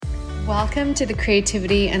Welcome to the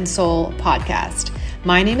Creativity and Soul podcast.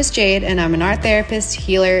 My name is Jade and I'm an art therapist,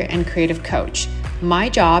 healer, and creative coach. My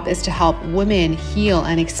job is to help women heal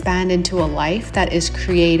and expand into a life that is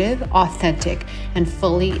creative, authentic, and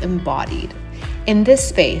fully embodied. In this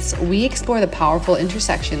space, we explore the powerful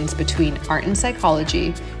intersections between art and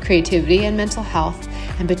psychology, creativity and mental health,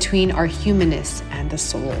 and between our humanness and the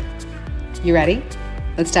soul. You ready?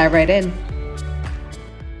 Let's dive right in.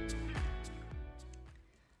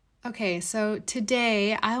 Okay, so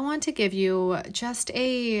today I want to give you just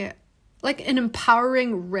an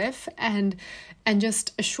empowering riff and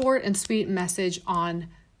just a short and sweet message on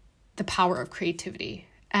the power of creativity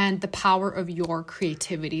and the power of your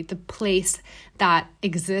creativity, the place that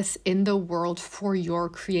exists in the world for your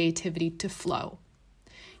creativity to flow.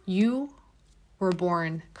 You were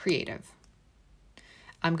born creative.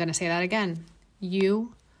 I'm going to say that again.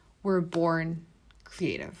 You were born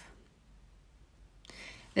creative.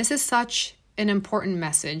 This is such an important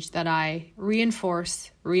message that I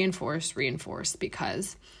reinforce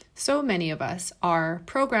because so many of us are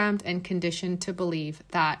programmed and conditioned to believe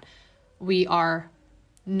that we are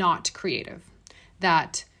not creative,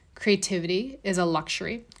 that creativity is a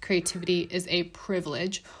luxury, creativity is a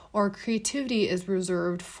privilege, or creativity is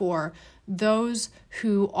reserved for those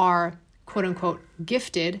who are quote unquote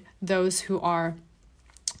gifted, those who are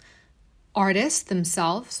artists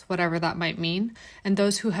themselves, whatever that might mean, and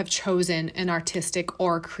those who have chosen an artistic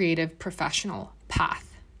or creative professional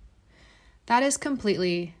path. That is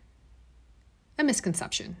completely a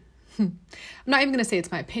misconception. I'm not even going to say it's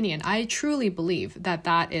my opinion. I truly believe that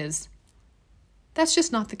that's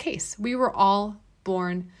just not the case. We were all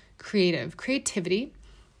born creative. Creativity,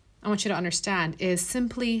 I want you to understand, is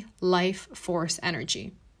simply life force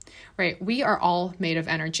energy, right? We are all made of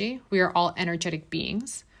energy. We are all energetic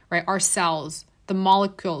beings. Right, our cells, the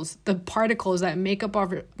molecules, the particles that make up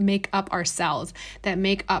our cells, that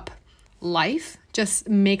make up life, just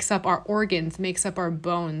makes up our organs, makes up our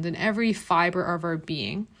bones, and every fiber of our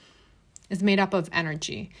being is made up of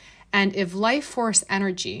energy. And if life force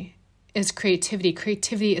energy is creativity,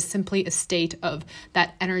 creativity is simply a state of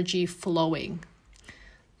that energy flowing.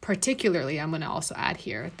 Particularly, I'm going to also add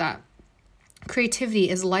here that creativity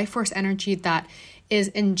is life force energy that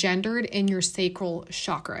is engendered in your sacral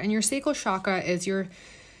chakra. And your sacral chakra is your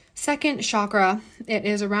second chakra.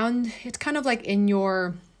 It's kind of like in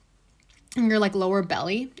your like lower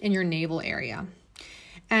belly, in your navel area.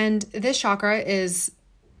 And this chakra is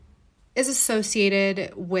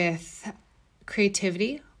associated with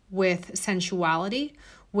creativity, with sensuality,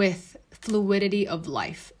 with fluidity of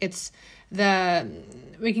life. We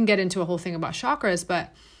can get into a whole thing about chakras,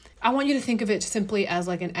 but I want you to think of it simply as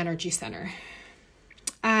like an energy center.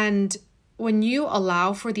 And when you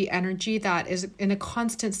allow for the energy that is in a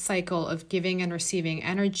constant cycle of giving and receiving,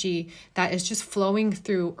 energy that is just flowing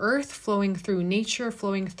through earth, flowing through nature,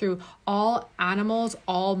 flowing through all animals,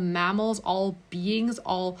 all mammals, all beings,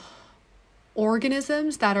 all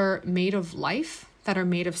organisms that are made of life, that are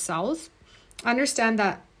made of cells, understand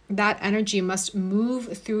that that energy must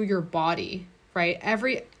move through your body, right?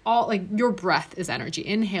 Your breath is energy.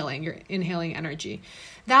 You're inhaling energy.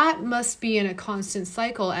 That must be in a constant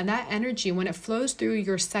cycle. And that energy, when it flows through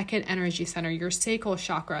your second energy center, your sacral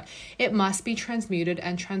chakra, it must be transmuted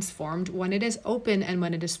and transformed. When it is open and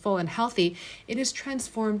when it is full and healthy, it is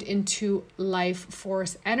transformed into life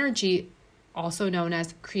force energy, also known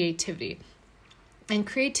as creativity. And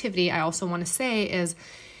creativity, I also want to say, is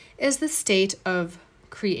the state of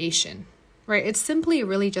creation, right? It's simply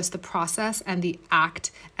really just the process and the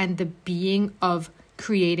act and the being of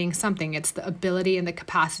creating something. It's the ability and the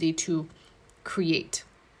capacity to create,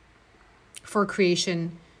 for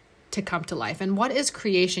creation to come to life. And what is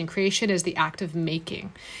creation? Creation is the act of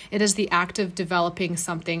making. It is the act of developing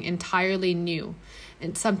something entirely new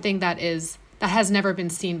and something that has never been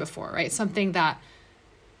seen before, right? Something that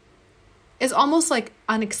is almost like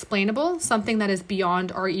unexplainable, something that is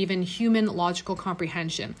beyond our even human logical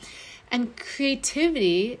comprehension. And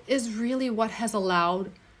creativity is really what has allowed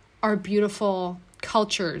our beautiful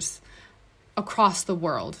cultures across the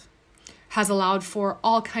world, has allowed for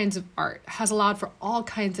all kinds of art, has allowed for all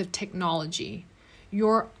kinds of technology.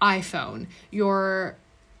 Your iPhone, your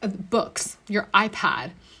books, your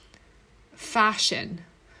iPad, fashion,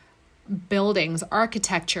 buildings,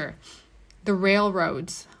 architecture, the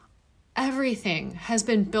railroads, everything has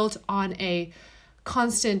been built on a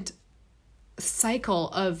constant cycle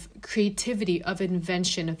of creativity, of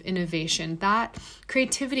invention, of innovation. That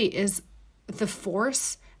creativity is the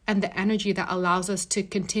force and the energy that allows us to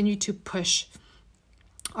continue to push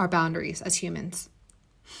our boundaries as humans.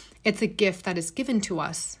 It's a gift that is given to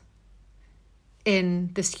us in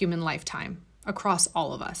this human lifetime across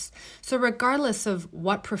all of us. So regardless of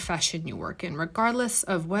what profession you work in, regardless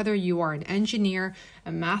of whether you are an engineer,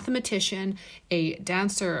 a mathematician, a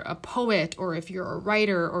dancer, a poet, or if you're a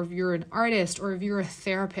writer, or if you're an artist, or if you're a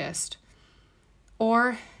therapist,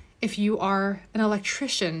 or if you are an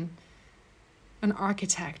electrician, an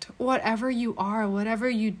architect, whatever you are, whatever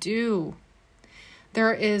you do,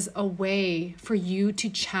 there is a way for you to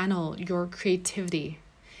channel your creativity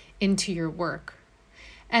into your work.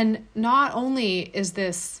 And not only is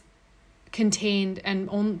this contained, and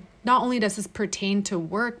not only does this pertain to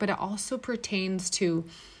work, but it also pertains to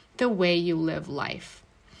the way you live life,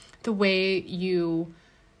 the way you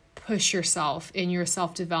push yourself in your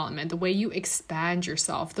self-development, the way you expand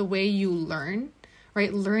yourself, the way you learn,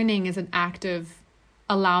 right? Learning is an act of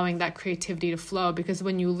allowing that creativity to flow, because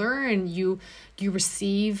when you learn, you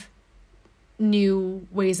receive new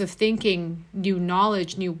ways of thinking, new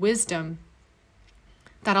knowledge, new wisdom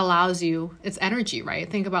that allows you, it's energy, right?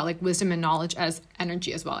 Think about like wisdom and knowledge as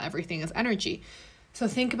energy as well. Everything is energy. So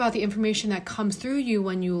think about the information that comes through you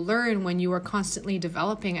when you learn, when you are constantly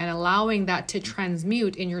developing and allowing that to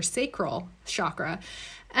transmute in your sacral chakra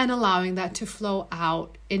and allowing that to flow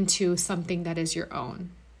out into something that is your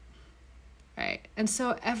own, right? And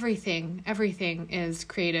so everything is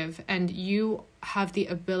creative, and you have the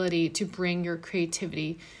ability to bring your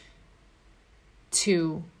creativity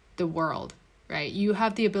to the world, right? You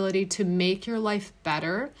have the ability to make your life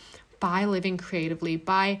better by living creatively,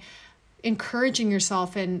 by encouraging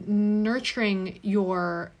yourself and nurturing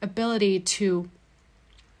your ability to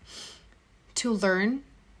learn,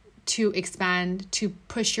 to expand, to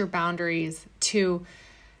push your boundaries, to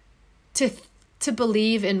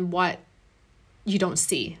believe in what you don't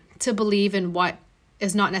see, to believe in what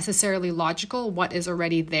is not necessarily logical, what is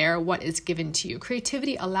already there, what is given to you.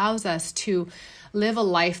 Creativity allows us to live a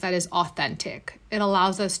life that is authentic. It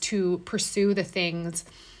allows us to pursue the things,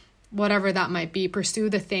 whatever that might be, pursue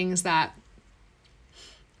the things that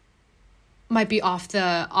might be off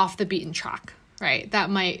the beaten track, right? That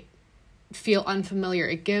might feel unfamiliar.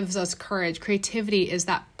 It gives us courage. Creativity is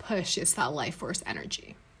that push. It's that life force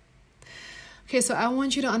energy. Okay, so I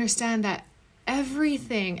want you to understand that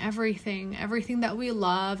everything that we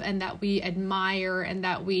love and that we admire and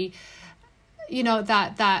that we,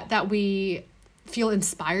 that we feel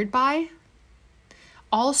inspired by,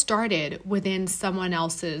 all started within someone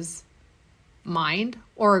else's mind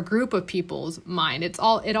or a group of people's mind. It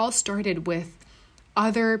all started with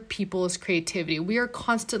other people's creativity. We are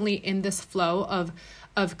constantly in this flow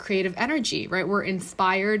of creative energy, right? We're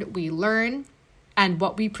inspired, we learn, and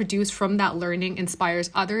what we produce from that learning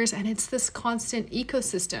inspires others. And it's this constant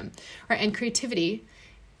ecosystem, right? And creativity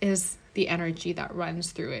is the energy that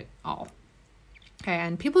runs through it all. Okay,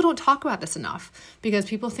 and people don't talk about this enough because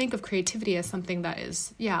people think of creativity as something that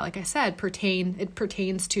is, like I said, it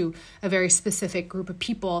pertains to a very specific group of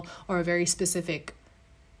people or a very specific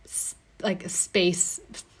space,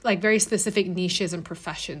 like very specific niches and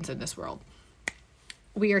professions in this world.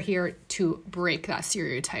 We are here to break that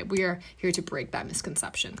stereotype. We are here to break that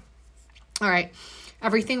misconception. All right,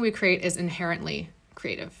 everything we create is inherently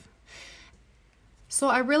creative. So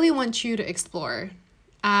I really want you to explore,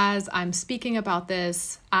 as I'm speaking about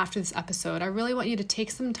this after this episode, I really want you to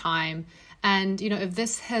take some time and, if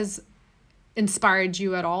this has inspired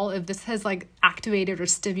you at all, if this has activated or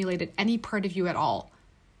stimulated any part of you at all,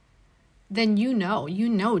 then you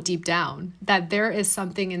know deep down that there is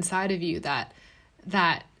something inside of you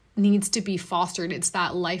that needs to be fostered. It's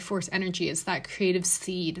that life force energy. It's that creative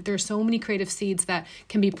seed. There's so many creative seeds that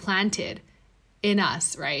can be planted in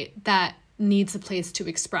us, right? That needs a place to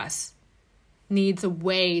express, needs a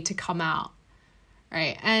way to come out,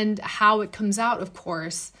 right? And how it comes out, of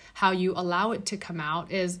course, how you allow it to come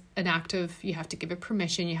out is an act of, you have to give it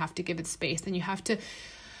permission, you have to give it space, and you have to,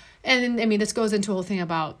 and I mean, this goes into a whole thing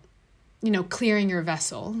about, clearing your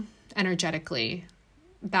vessel energetically.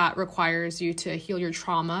 That requires you to heal your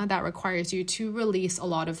trauma. That requires you to release a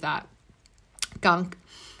lot of that gunk,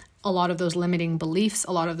 a lot of those limiting beliefs,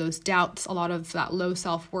 a lot of those doubts, a lot of that low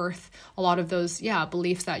self-worth, a lot of those,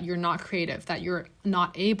 beliefs that you're not creative, that you're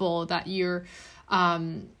not able, that you're,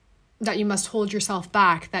 that you must hold yourself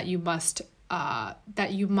back, that you must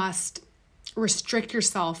restrict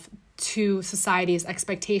yourself to society's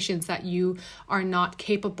expectations, that you are not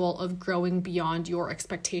capable of growing beyond your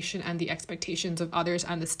expectation and the expectations of others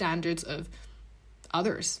and the standards of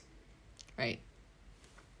others, right?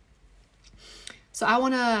 So I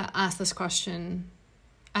want to ask this question,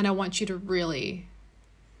 and I want you to really,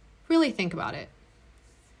 really think about it.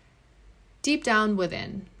 Deep down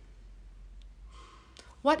within,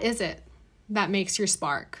 what is it that makes your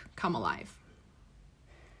spark come alive?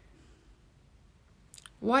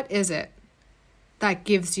 What is it that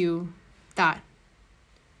gives you that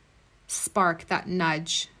spark, that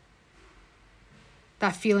nudge,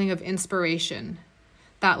 that feeling of inspiration,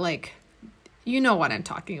 that like, you know what I'm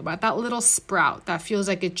talking about, that little sprout that feels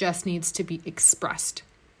like it just needs to be expressed?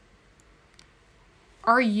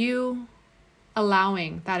 Are you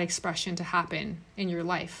allowing that expression to happen in your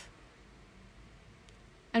life?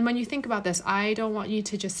 And when you think about this, I don't want you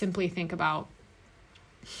to just simply think about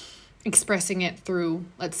expressing it through,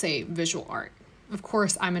 let's say, visual art. Of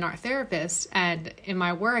course, I'm an art therapist, and in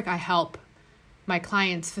my work, I help my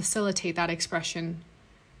clients facilitate that expression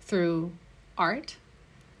through art.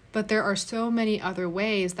 But there are so many other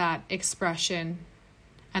ways that expression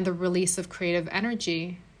and the release of creative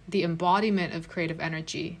energy, the embodiment of creative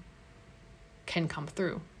energy, can come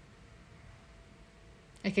through.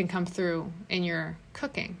 It can come through in your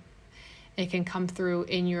cooking. It can come through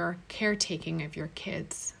in your caretaking of your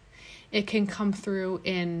kids. It can come through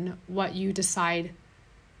in what you decide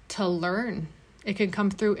to learn. It can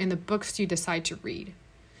come through in the books you decide to read.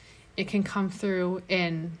 It can come through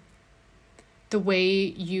in the way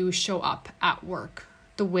you show up at work,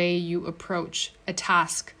 the way you approach a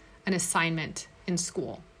task, an assignment in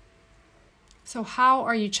school. So how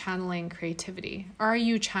are you channeling creativity? Are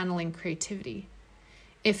you channeling creativity?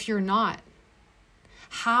 If you're not,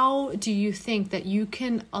 how do you think that you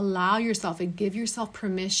can allow yourself and give yourself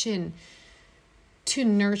permission to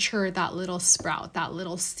nurture that little sprout, that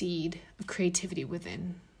little seed of creativity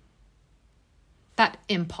within? That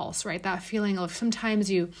impulse, right? That feeling of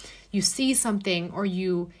sometimes you see something, or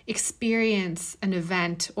you experience an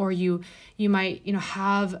event, or you might,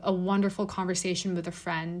 have a wonderful conversation with a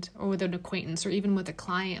friend or with an acquaintance or even with a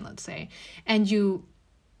client, let's say, and you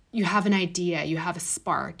have an idea, you have a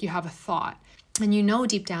spark, you have a thought. And you know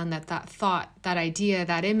deep down that thought, that idea,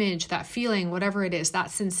 that image, that feeling, whatever it is, that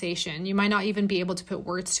sensation, you might not even be able to put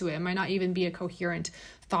words to it. It might not even be a coherent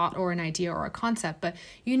thought or an idea or a concept, but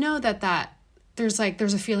you know that there's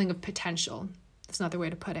a feeling of potential. That's another way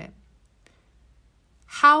to put it.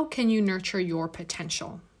 How can you nurture your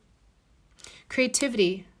potential?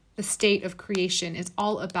 Creativity, the state of creation, is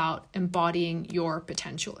all about embodying your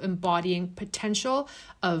potential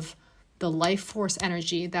of the life force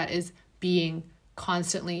energy that is being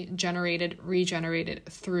constantly generated, regenerated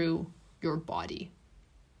through your body,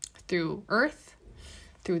 through earth,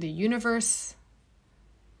 through the universe,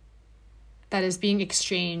 that is being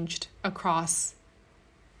exchanged across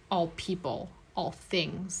all people, all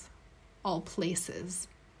things, all places.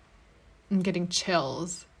 I'm getting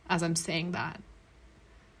chills as I'm saying that.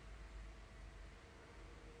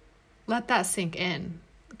 Let that sink in.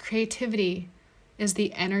 Creativity is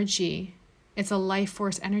the energy. It's a life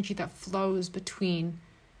force energy that flows between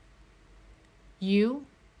you,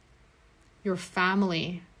 your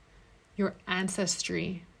family, your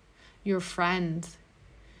ancestry, your friends,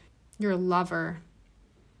 your lover,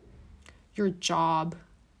 your job,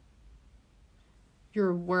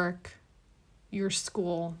 your work, your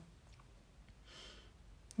school,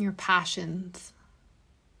 your passions,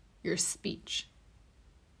 your speech.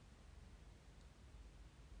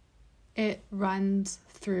 It runs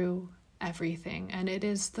through everything, and it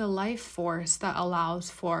is the life force that allows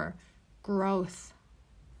for growth,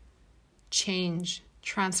 change,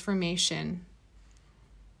 transformation,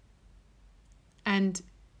 and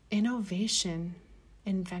innovation,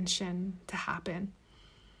 invention to happen.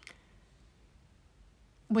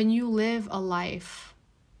 When you live a life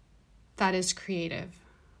that is creative,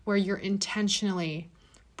 where you're intentionally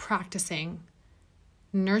practicing,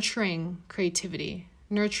 nurturing creativity,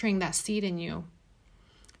 nurturing that seed in you,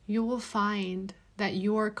 you will find that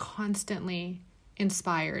you are constantly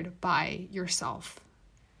inspired by yourself.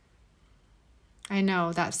 I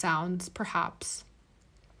know that sounds perhaps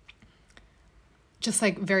just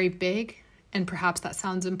like very big, and perhaps that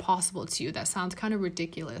sounds impossible to you. That sounds kind of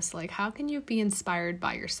ridiculous. Like, how can you be inspired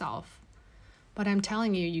by yourself? But I'm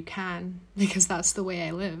telling you, you can, because that's the way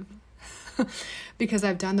I live. Because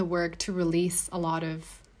I've done the work to release a lot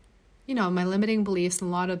of, my limiting beliefs and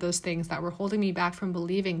a lot of those things that were holding me back from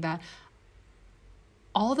believing that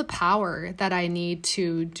all the power that I need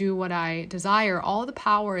to do what I desire, all the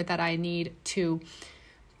power that I need to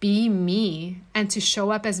be me and to show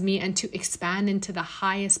up as me and to expand into the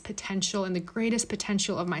highest potential and the greatest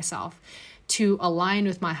potential of myself, to align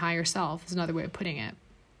with my higher self, is another way of putting it.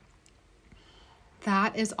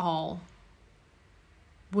 That is all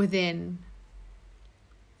within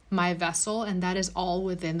my vessel, and that is all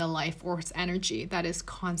within the life force energy that is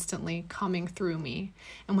constantly coming through me.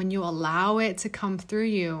 And when you allow it to come through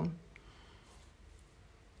you,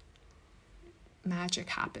 magic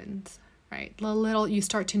happens. right? You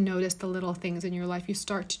start to notice the little things in your life. You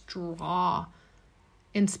start to draw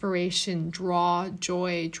inspiration, draw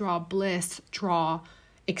joy, draw bliss, draw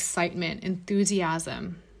excitement,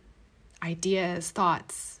 enthusiasm, ideas,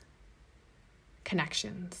 thoughts,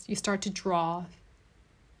 connections. You start to draw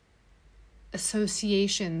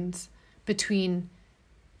associations between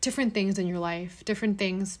different things in your life, different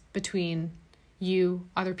things between you,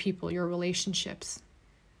 other people, your relationships,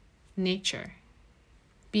 nature.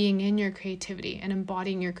 Being in your creativity and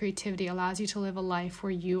embodying your creativity allows you to live a life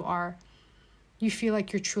where you feel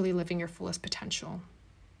like you're truly living your fullest potential.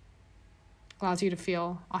 Allows you to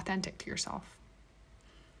feel authentic to yourself.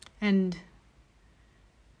 And,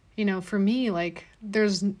 for me, like,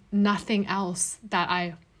 there's nothing else that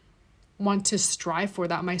I want to strive for,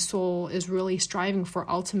 that my soul is really striving for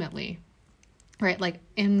ultimately, right? Like,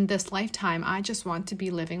 in this lifetime, I just want to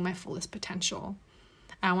be living my fullest potential.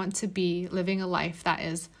 I want to be living a life that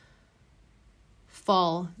is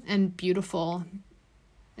full and beautiful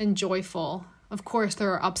and joyful. Of course,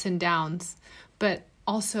 there are ups and downs, but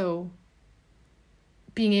also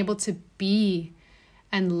being able to be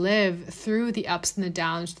and live through the ups and the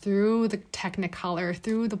downs, through the technicolor,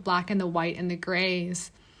 through the black and the white and the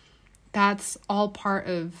grays. That's all part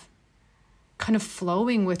of kind of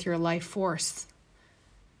flowing with your life force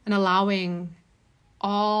and allowing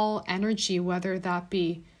all energy, whether that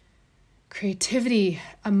be creativity,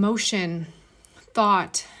 emotion,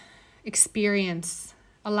 thought, experience,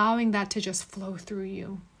 allowing that to just flow through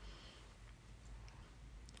you.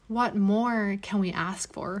 What more can we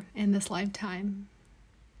ask for in this lifetime?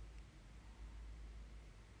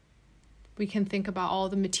 We can think about all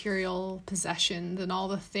the material possessions and all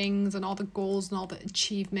the things and all the goals and all the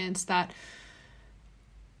achievements that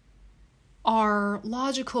our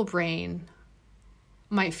logical brain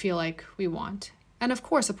might feel like we want. And of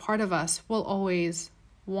course, a part of us will always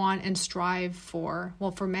want and strive for,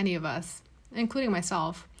 well, for many of us, including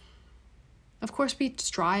myself, of course, we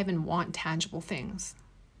strive and want tangible things.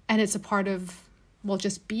 And it's a part of, well,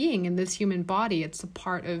 just being in this human body. It's a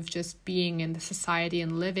part of just being in the society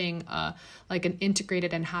and living like an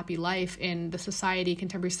integrated and happy life in the society,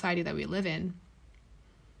 contemporary society that we live in.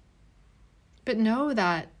 But know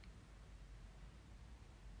that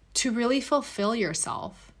to really fulfill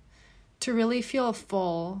yourself, to really feel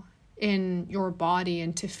full in your body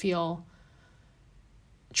and to feel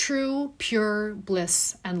true, pure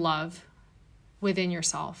bliss and love within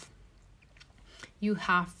yourself, you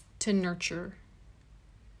have to nurture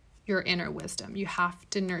your inner wisdom. You have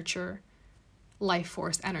to nurture life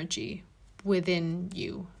force energy within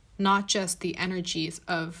you, not just the energies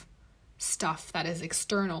of stuff that is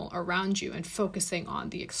external around you and focusing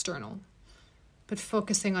on the external, but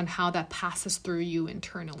focusing on how that passes through you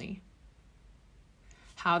internally,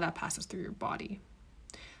 how that passes through your body,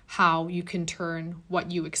 how you can turn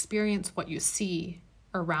what you experience, what you see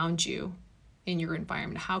around you in your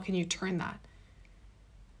environment. How can you turn that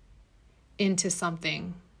into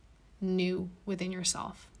something new within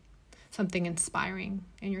yourself, something inspiring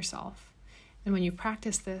in yourself? And when you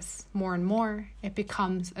practice this more and more, it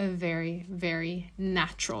becomes a very, very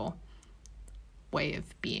natural way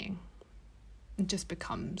of being. It just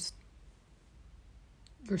becomes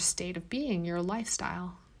your state of being, your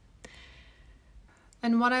lifestyle.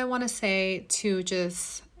 And what I want to say to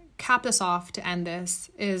just cap this off, to end this,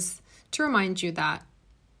 is to remind you that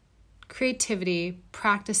creativity,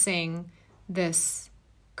 practicing this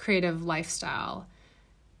creative lifestyle,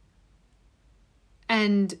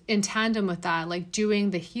 and in tandem with that, like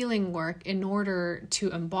doing the healing work in order to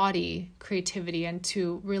embody creativity and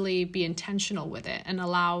to really be intentional with it and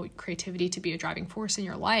allow creativity to be a driving force in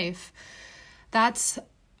your life, that's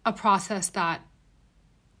a process that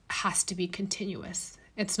has to be continuous.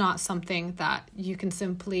 It's not something that you can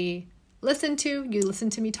simply listen to. You listen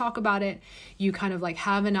to me talk about it. You kind of like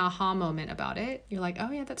have an aha moment about it. You're like, oh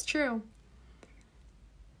yeah, that's true.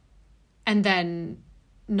 And then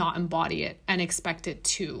not embody it and expect it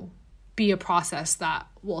to be a process that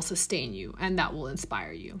will sustain you and that will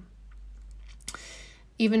inspire you.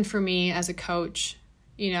 Even for me as a coach,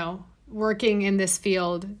 working in this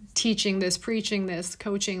field, teaching this, preaching this,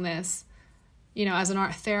 coaching this, as an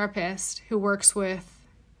art therapist who works with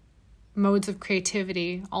modes of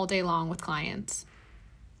creativity all day long with clients,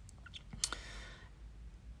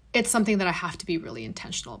 it's something that I have to be really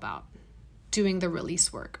intentional about. Doing the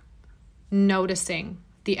release work, noticing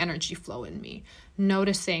the energy flow in me,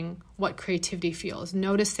 noticing what creativity feels,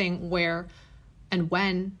 noticing where and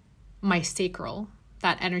when my sacral,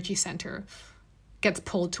 that energy center, gets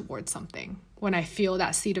pulled towards something, when I feel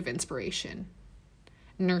that seed of inspiration,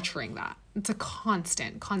 nurturing that. It's a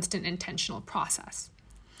constant intentional process.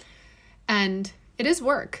 And it is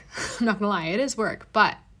work. I'm not gonna lie, it is work.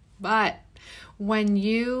 But when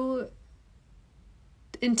you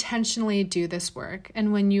intentionally do this work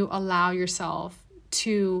and when you allow yourself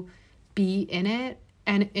to be in it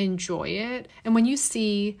and enjoy it, and when you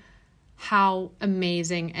see how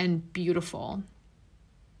amazing and beautiful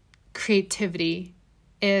creativity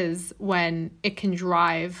is when it can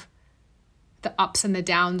drive the ups and the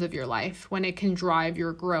downs of your life, when it can drive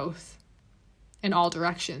your growth in all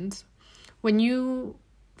directions. When you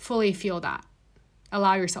fully feel that,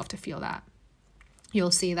 allow yourself to feel that, you'll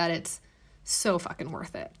see that it's so fucking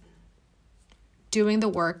worth it. Doing the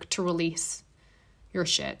work to release your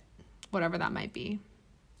shit, whatever that might be,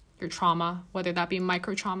 your trauma, whether that be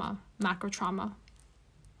micro trauma, macro trauma.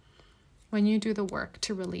 When you do the work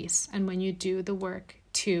to release and when you do the work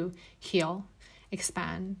to heal,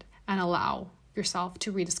 expand, and allow yourself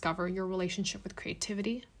to rediscover your relationship with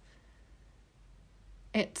creativity,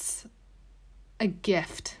 it's a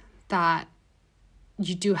gift that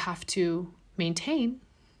you do have to maintain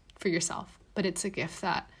for yourself, but it's a gift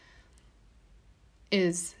that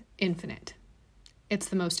is infinite. It's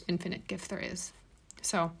the most infinite gift there is.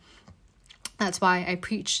 So that's why I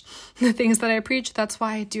preach the things that I preach. That's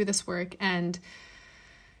why I do this work. And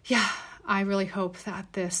yeah, I really hope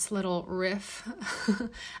that this little riff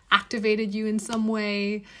activated you in some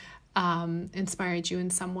way, inspired you in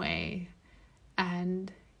some way.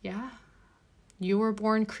 And yeah, you were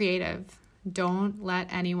born creative. Don't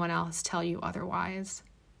let anyone else tell you otherwise.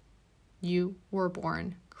 You were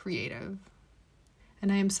born creative.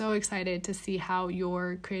 And I am so excited to see how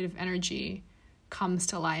your creative energy comes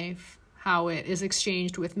to life, how it is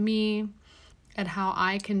exchanged with me, and how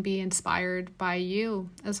I can be inspired by you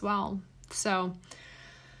as well. So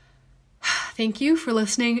thank you for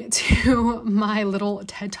listening to my little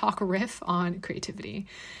TED Talk riff on creativity.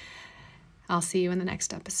 I'll see you in the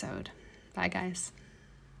next episode. Bye, guys.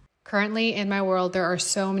 Currently in my world, there are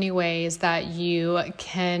so many ways that you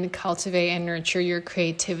can cultivate and nurture your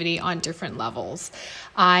creativity on different levels.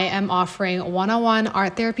 I am offering one-on-one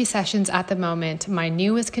art therapy sessions at the moment. My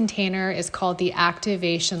newest container is called the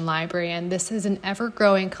Activation Library, and this is an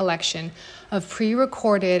ever-growing collection of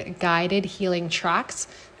pre-recorded guided healing tracks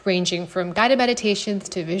ranging from guided meditations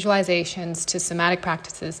to visualizations to somatic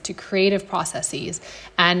practices to creative processes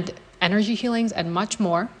and energy healings and much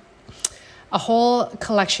more. A whole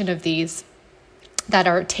collection of these that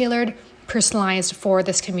are tailored, personalized for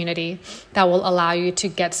this community that will allow you to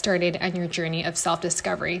get started on your journey of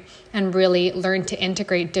self-discovery and really learn to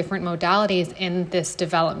integrate different modalities in this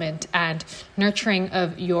development and nurturing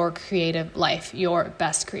of your creative life, your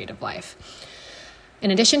best creative life.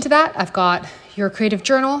 In addition to that, I've got your creative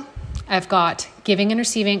journal, I've got giving and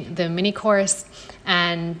receiving, the mini course,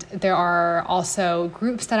 and there are also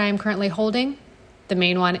groups that I am currently holding. The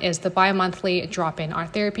main one is the bi-monthly drop-in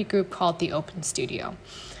art therapy group called the Open Studio.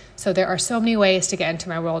 So there are so many ways to get into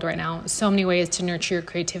my world right now, so many ways to nurture your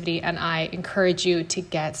creativity, and I encourage you to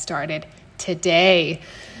get started today.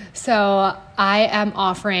 So I am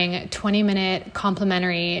offering 20-minute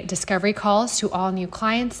complimentary discovery calls to all new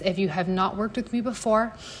clients. If you have not worked with me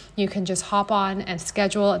before, you can just hop on and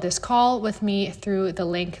schedule this call with me through the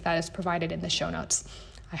link that is provided in the show notes.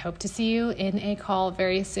 I hope to see you in a call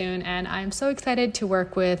very soon, and I'm so excited to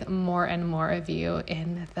work with more and more of you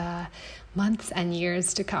in the months and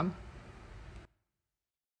years to come.